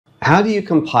How do you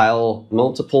compile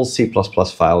multiple C++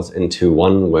 files into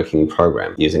one working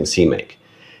program using CMake?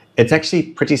 It's actually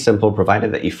pretty simple,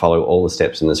 provided that you follow all the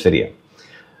steps in this video.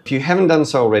 If you haven't done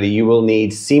so already, you will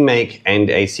need CMake and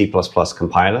a C++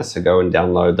 compiler, so go and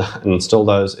download and install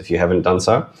those if you haven't done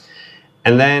so.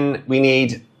 And then we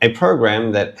need a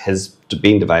program that has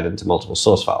been divided into multiple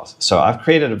source files. So I've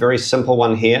created a very simple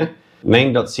one here.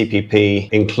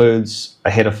 Main.cpp includes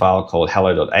a header file called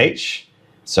hello.h.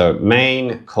 So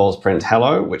main calls print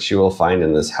hello, which you will find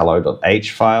in this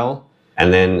hello.h file.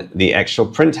 And then the actual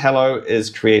print hello is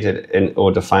created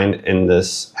or defined in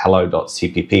this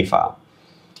hello.cpp file.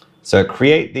 So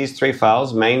create these three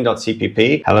files,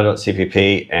 main.cpp,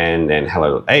 hello.cpp, and then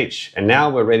hello.h. And now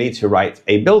we're ready to write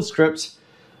a build script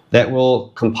that will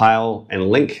compile and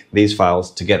link these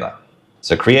files together.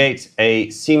 So create a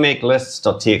CMake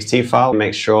lists.txt file.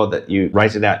 Make sure that you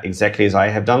write it out exactly as I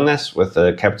have done this, with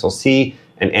a capital C,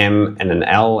 an M, and an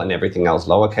L, and everything else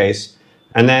lowercase.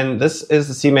 And then this is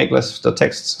the CMake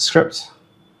list.txt script.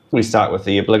 We start with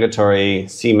the obligatory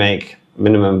CMake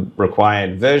minimum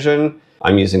required version.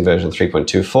 I'm using version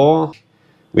 3.24.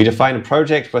 We define a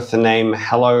project with the name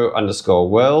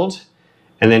hello_world.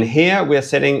 And then here we're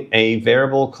setting a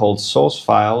variable called source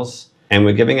files, and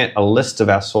we're giving it a list of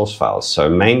our source files. So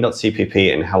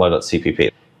main.cpp and hello.cpp.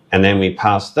 And then we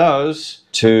pass those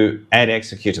to add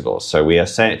executables. So we are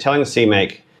telling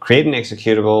CMake, create an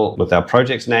executable with our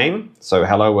project's name, so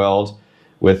hello world,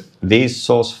 with these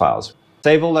source files.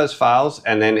 Save all those files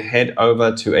and then head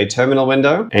over to a terminal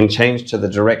window and change to the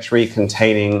directory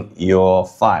containing your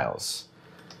files.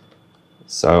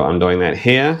 So I'm doing that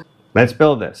here. Let's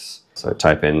build this. So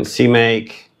type in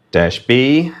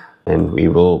CMake-B and we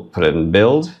will put it in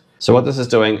build. So what this is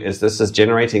doing is this is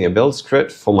generating a build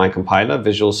script for my compiler,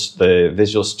 the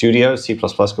Visual Studio C++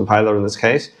 compiler in this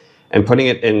case, and putting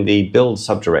it in the build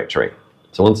subdirectory.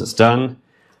 So once it's done,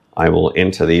 I will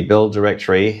enter the build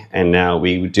directory, and now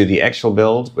we do the actual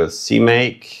build with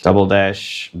CMake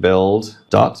 --build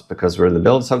dot, because we're in the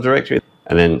build subdirectory.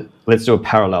 And then let's do a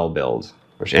parallel build.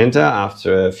 Push enter.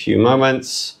 After a few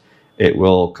moments, it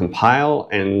will compile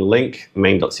and link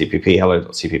main.cpp,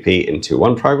 hello.cpp into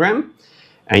one program.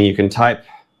 And you can type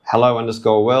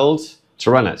hello_world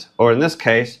to run it. Or in this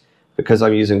case, because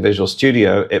I'm using Visual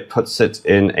Studio, it puts it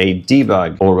in a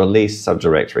debug or release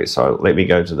subdirectory. So let me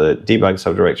go to the debug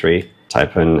subdirectory,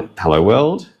 type in hello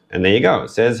world, and there you go.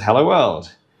 It says hello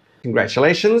world.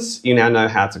 Congratulations, you now know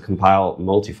how to compile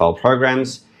multi-file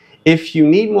programs. If you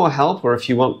need more help, or if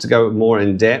you want to go more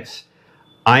in depth,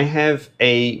 I have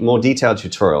a more detailed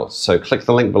tutorial. So click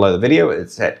the link below the video.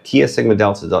 It's at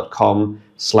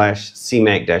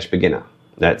kiasigmadelta.com/CMake-beginner.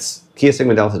 That's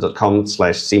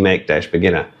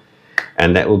kiasigmadelta.com/CMake-beginner.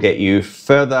 And that will get you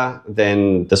further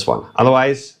than this one.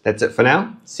 Otherwise, that's it for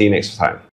now. See you next time.